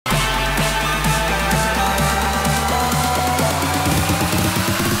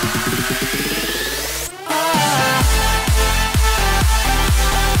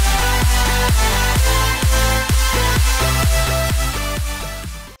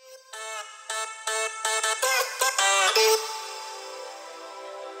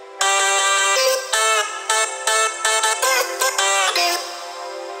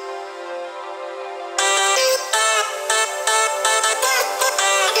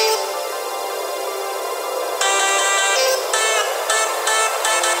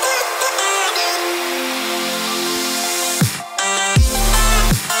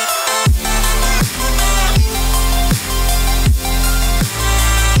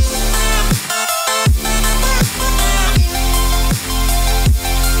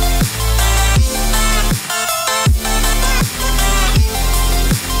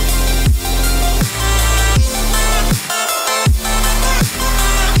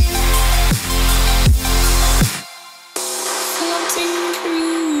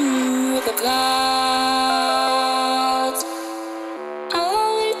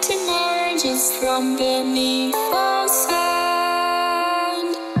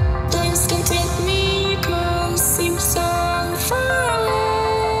Distant MIKO seems so far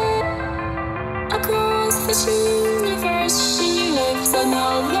away. Across this universe, she lives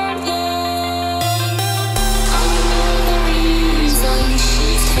another day. I know the reason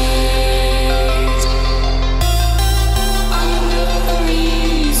she's here. I know the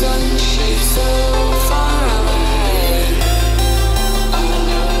reason she's so far away. I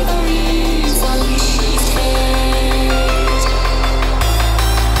know the reason she's here.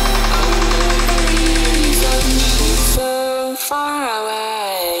 I know the reason she's so far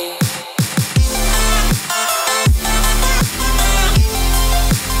away.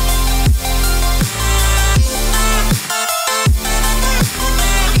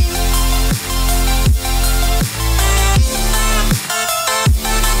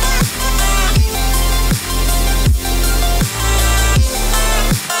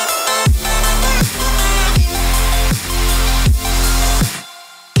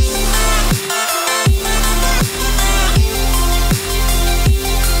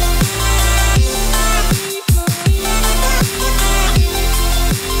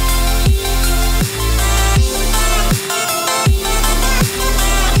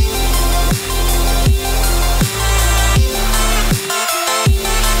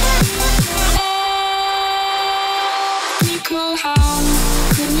 MIKO, how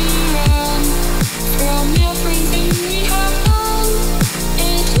could we run from everything we have done?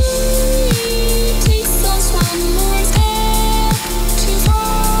 It only takes us one more step to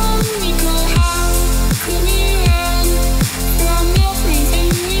fall. MIKO, how could we run from everything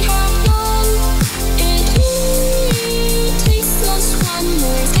we have done? It only takes us one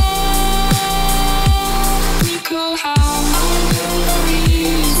more step. MIKO, how I know the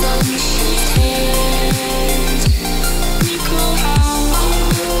reason she's here. MIKO, how I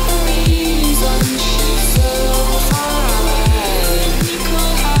know the reason she's so far away. MIKO,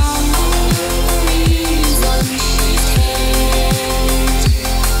 how I know the reason she's here.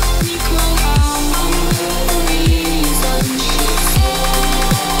 MIKO, how I know the reason she's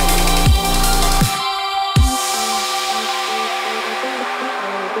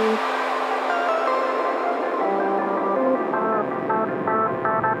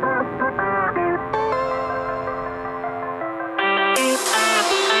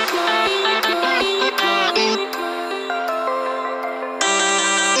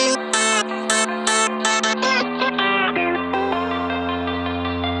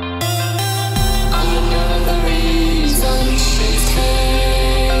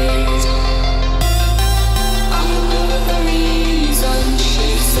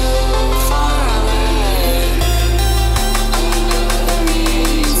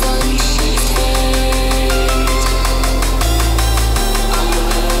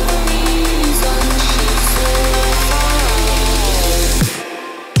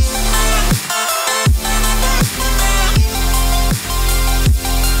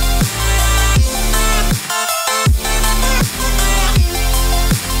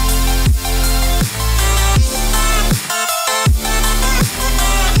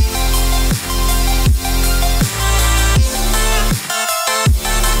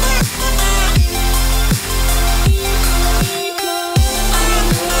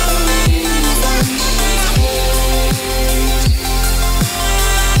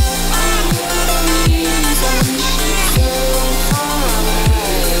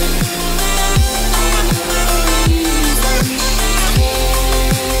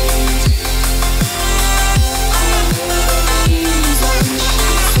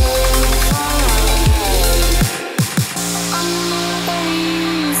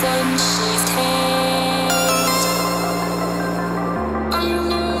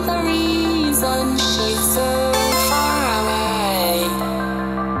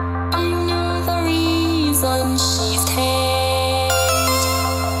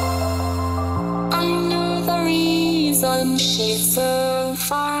she's so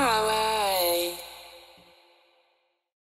far away.